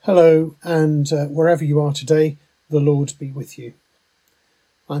Hello, and wherever you are today, the Lord be with you.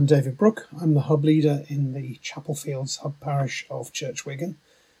 I'm David Brooke. I'm the hub leader in the Chapel Fields hub parish of Church Wigan.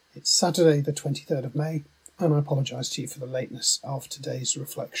 It's Saturday the 23rd of May, and I apologise to you for the lateness of today's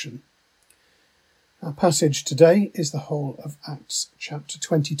reflection. Our passage today is the whole of Acts chapter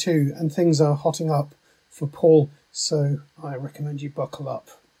 22, and things are hotting up for Paul, so I recommend you buckle up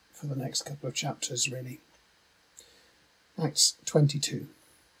for the next couple of chapters, really. Acts 22.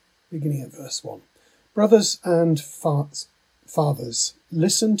 Beginning at verse 1. Brothers and fathers,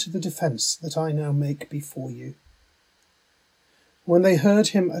 listen to the defence that I now make before you. When they heard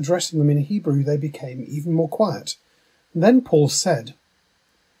him addressing them in Hebrew, they became even more quiet. And then Paul said,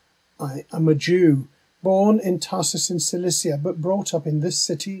 I am a Jew, born in Tarsus in Cilicia, but brought up in this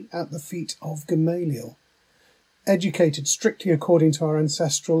city at the feet of Gamaliel, educated strictly according to our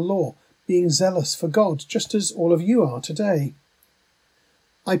ancestral law, being zealous for God, just as all of you are today.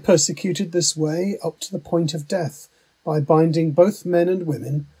 I persecuted this way up to the point of death, by binding both men and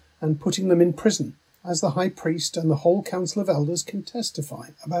women and putting them in prison, as the high priest and the whole council of elders can testify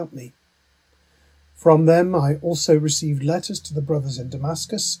about me. From them I also received letters to the brothers in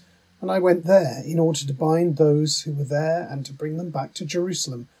Damascus, and I went there in order to bind those who were there and to bring them back to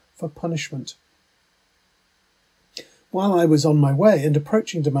Jerusalem for punishment. While I was on my way and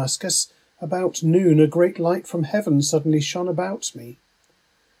approaching Damascus, about noon a great light from heaven suddenly shone about me.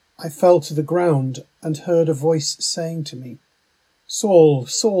 I fell to the ground and heard a voice saying to me, Saul,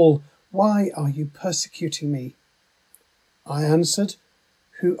 Saul, why are you persecuting me? I answered,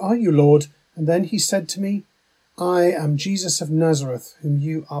 Who are you, Lord? And then he said to me, I am Jesus of Nazareth, whom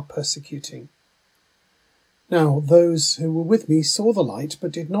you are persecuting. Now those who were with me saw the light,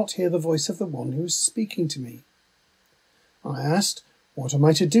 but did not hear the voice of the one who was speaking to me. I asked, What am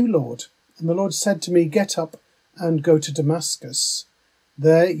I to do, Lord? And the Lord said to me, Get up and go to Damascus.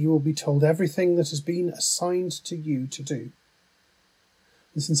 There you will be told everything that has been assigned to you to do.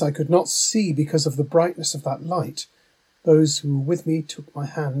 And since I could not see because of the brightness of that light, those who were with me took my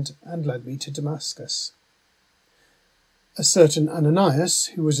hand and led me to Damascus. A certain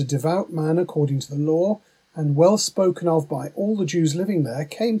Ananias, who was a devout man according to the law, and well spoken of by all the Jews living there,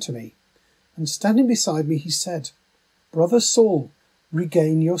 came to me, and standing beside me he said, Brother Saul,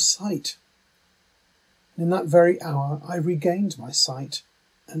 regain your sight. And in that very hour I regained my sight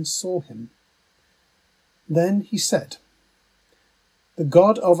and saw him. Then he said, The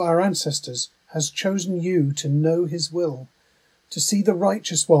God of our ancestors has chosen you to know his will, to see the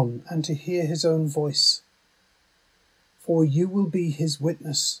righteous one and to hear his own voice. For you will be his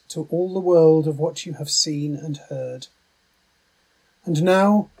witness to all the world of what you have seen and heard. And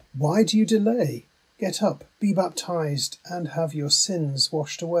now, why do you delay? Get up, be baptized, and have your sins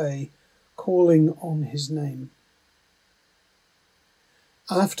washed away, calling on his name.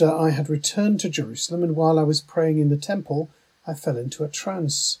 After I had returned to Jerusalem, and while I was praying in the temple, I fell into a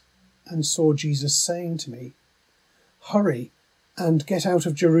trance, and saw Jesus saying to me, Hurry, and get out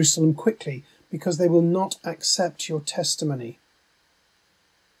of Jerusalem quickly, because they will not accept your testimony.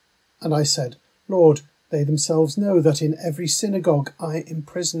 And I said, Lord, they themselves know that in every synagogue I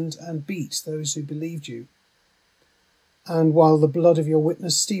imprisoned and beat those who believed you. And while the blood of your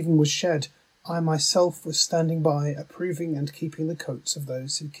witness Stephen was shed, I myself was standing by, approving and keeping the coats of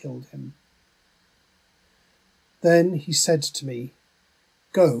those who killed him. Then he said to me,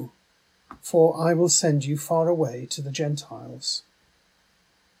 Go, for I will send you far away to the Gentiles.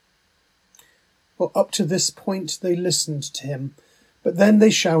 Well, up to this point they listened to him, but then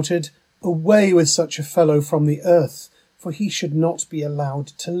they shouted, Away with such a fellow from the earth, for he should not be allowed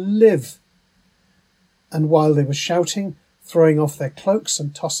to live. And while they were shouting, throwing off their cloaks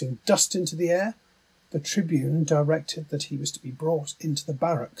and tossing dust into the air, the tribune directed that he was to be brought into the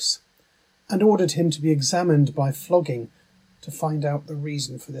barracks, and ordered him to be examined by flogging to find out the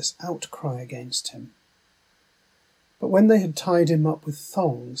reason for this outcry against him. But when they had tied him up with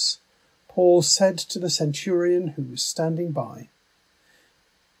thongs, Paul said to the centurion who was standing by,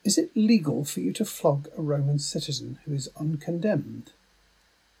 Is it legal for you to flog a Roman citizen who is uncondemned?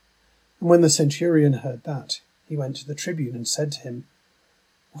 And when the centurion heard that, he went to the tribune and said to him,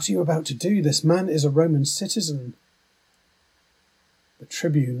 What are you about to do? This man is a Roman citizen. The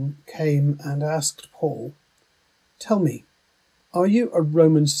tribune came and asked Paul, Tell me, are you a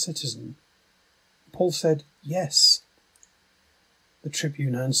Roman citizen? Paul said, Yes. The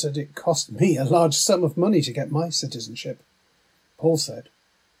tribune answered, It cost me a large sum of money to get my citizenship. Paul said,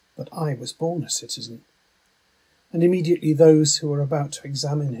 But I was born a citizen. And immediately those who were about to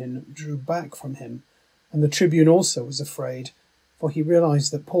examine him drew back from him, and the tribune also was afraid, for he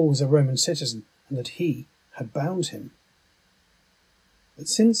realized that Paul was a Roman citizen and that he had bound him. But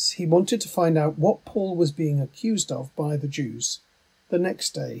since he wanted to find out what Paul was being accused of by the Jews, the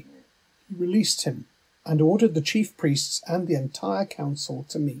next day he released him and ordered the chief priests and the entire council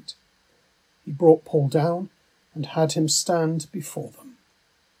to meet. He brought Paul down and had him stand before them.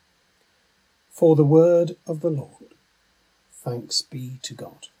 For the word of the Lord. Thanks be to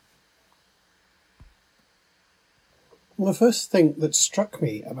God. Well, the first thing that struck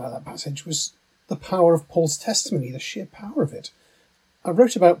me about that passage was the power of Paul's testimony, the sheer power of it. I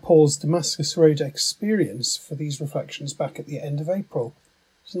wrote about Paul's Damascus Road experience for these reflections back at the end of April.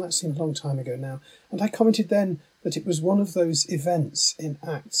 Doesn't that seem a long time ago now? And I commented then that it was one of those events in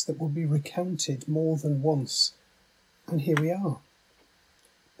Acts that will be recounted more than once. And here we are.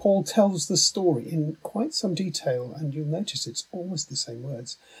 Paul tells the story in quite some detail, and you'll notice it's almost the same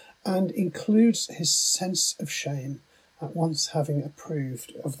words, and includes his sense of shame at once having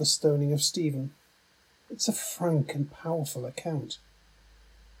approved of the stoning of Stephen. It's a frank and powerful account.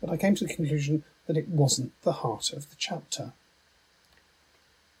 But I came to the conclusion that it wasn't the heart of the chapter.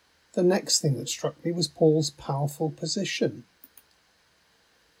 The next thing that struck me was Paul's powerful position.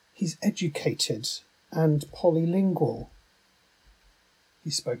 He's educated and polylingual.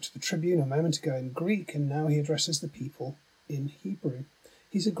 He spoke to the tribune a moment ago in Greek, and now he addresses the people in Hebrew.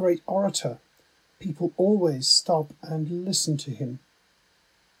 He's a great orator. People always stop and listen to him.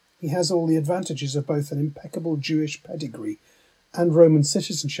 He has all the advantages of both an impeccable Jewish pedigree and Roman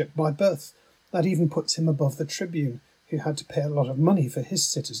citizenship by birth. That even puts him above the tribune, who had to pay a lot of money for his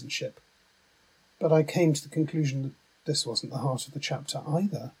citizenship. But I came to the conclusion that this wasn't the heart of the chapter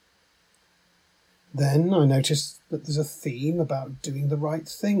either. Then I noticed that there's a theme about doing the right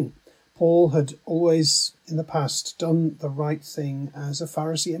thing. Paul had always, in the past, done the right thing as a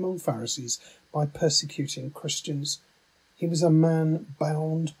Pharisee among Pharisees by persecuting Christians. He was a man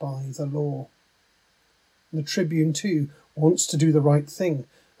bound by the law. The tribune, too, wants to do the right thing,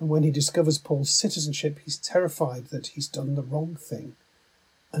 and when he discovers Paul's citizenship, he's terrified that he's done the wrong thing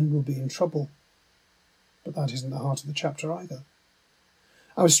and will be in trouble. But that isn't the heart of the chapter either.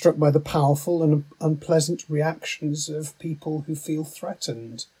 I was struck by the powerful and unpleasant reactions of people who feel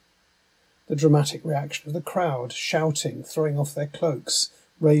threatened. The dramatic reaction of the crowd, shouting, throwing off their cloaks,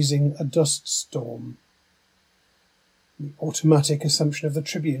 raising a dust storm. The automatic assumption of the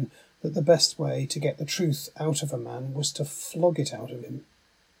tribune that the best way to get the truth out of a man was to flog it out of him.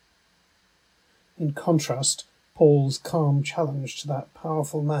 In contrast, Paul's calm challenge to that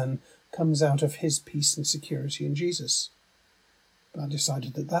powerful man comes out of his peace and security in Jesus. But I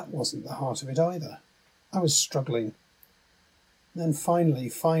decided that that wasn't the heart of it either. I was struggling. Then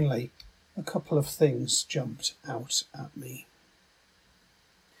finally, a couple of things jumped out at me.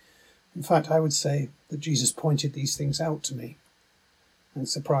 In fact, I would say that Jesus pointed these things out to me. And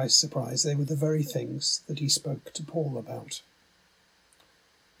surprise, surprise, they were the very things that he spoke to Paul about.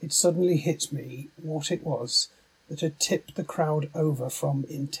 It suddenly hit me what it was that had tipped the crowd over from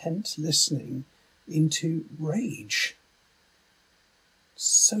intent listening into rage.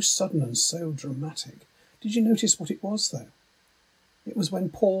 So sudden and so dramatic. Did you notice what it was, though? It was when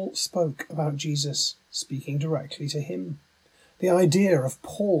Paul spoke about Jesus speaking directly to him. The idea of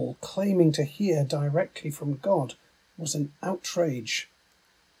Paul claiming to hear directly from God was an outrage.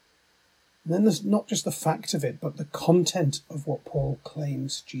 And then there's not just the fact of it, but the content of what Paul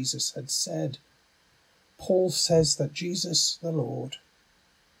claims Jesus had said. Paul says that Jesus, the Lord,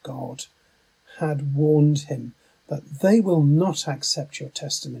 God, had warned him that they will not accept your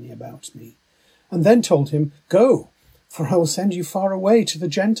testimony about me, and then told him, "Go, for I will send you far away to the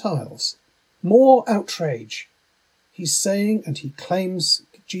Gentiles." More outrage. He's saying, and he claims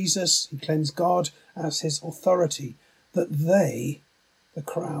Jesus, he claims God as his authority, that they, the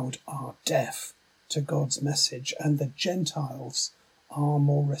crowd, are deaf to God's message, and the Gentiles are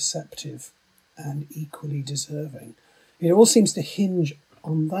more receptive and equally deserving. It all seems to hinge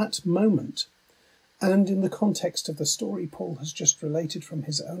on that moment. And in the context of the story Paul has just related from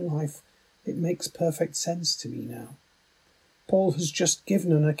his own life, it makes perfect sense to me now. Paul has just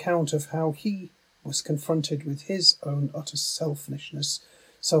given an account of how he was confronted with his own utter selfishness,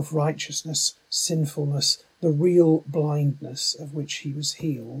 self-righteousness, sinfulness, the real blindness of which he was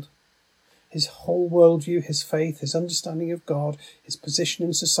healed. His whole worldview, his faith, his understanding of God, his position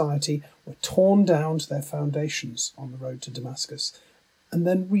in society were torn down to their foundations on the road to Damascus, and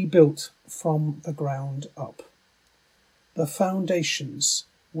then rebuilt from the ground up. The foundations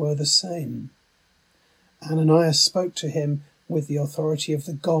were the same. Ananias spoke to him with the authority of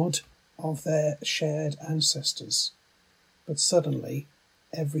the God of their shared ancestors. But suddenly,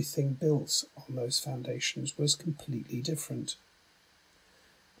 everything built on those foundations was completely different.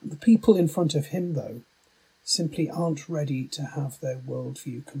 The people in front of him, though, simply aren't ready to have their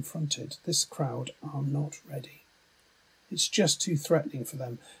worldview confronted. This crowd are not ready. It's just too threatening for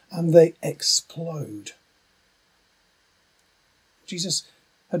them, and they explode. Jesus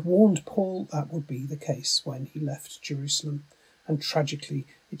had warned Paul that would be the case when he left Jerusalem, and tragically,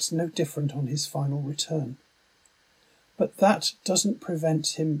 it's no different on his final return. But that doesn't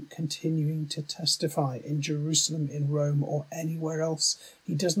prevent him continuing to testify in Jerusalem, in Rome, or anywhere else.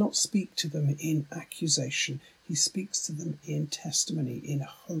 He does not speak to them in accusation. He speaks to them in testimony, in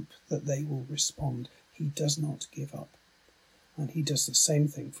hope that they will respond. He does not give up. And he does the same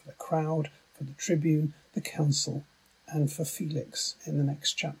thing for the crowd, for the tribune, the council, and for Felix in the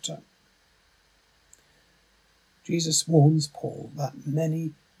next chapter. Jesus warns Paul that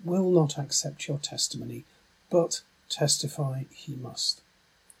many will not accept your testimony, but testify he must.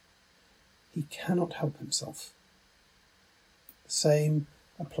 He cannot help himself. The same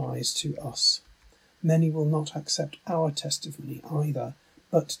applies to us. Many will not accept our testimony either,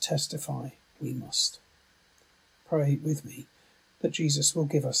 but testify we must. Pray with me that Jesus will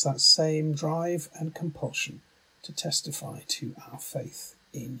give us that same drive and compulsion to testify to our faith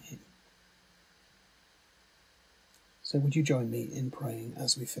in him. So would you join me in praying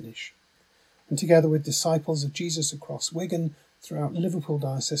as we finish? And together with disciples of Jesus across Wigan, throughout Liverpool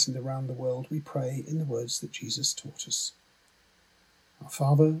Diocese and around the world, we pray in the words that Jesus taught us. Our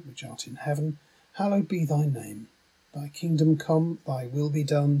Father, which art in heaven, hallowed be thy name. Thy kingdom come, thy will be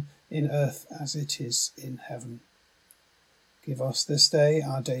done, in earth as it is in heaven. Give us this day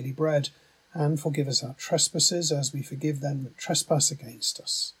our daily bread, and forgive us our trespasses as we forgive them that trespass against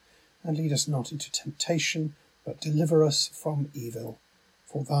us. And lead us not into temptation, but deliver us from evil.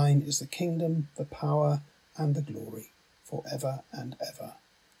 For thine is the kingdom, the power, and the glory, for ever and ever.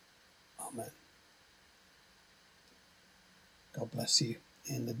 Amen. God bless you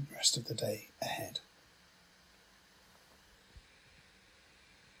in the rest of the day ahead.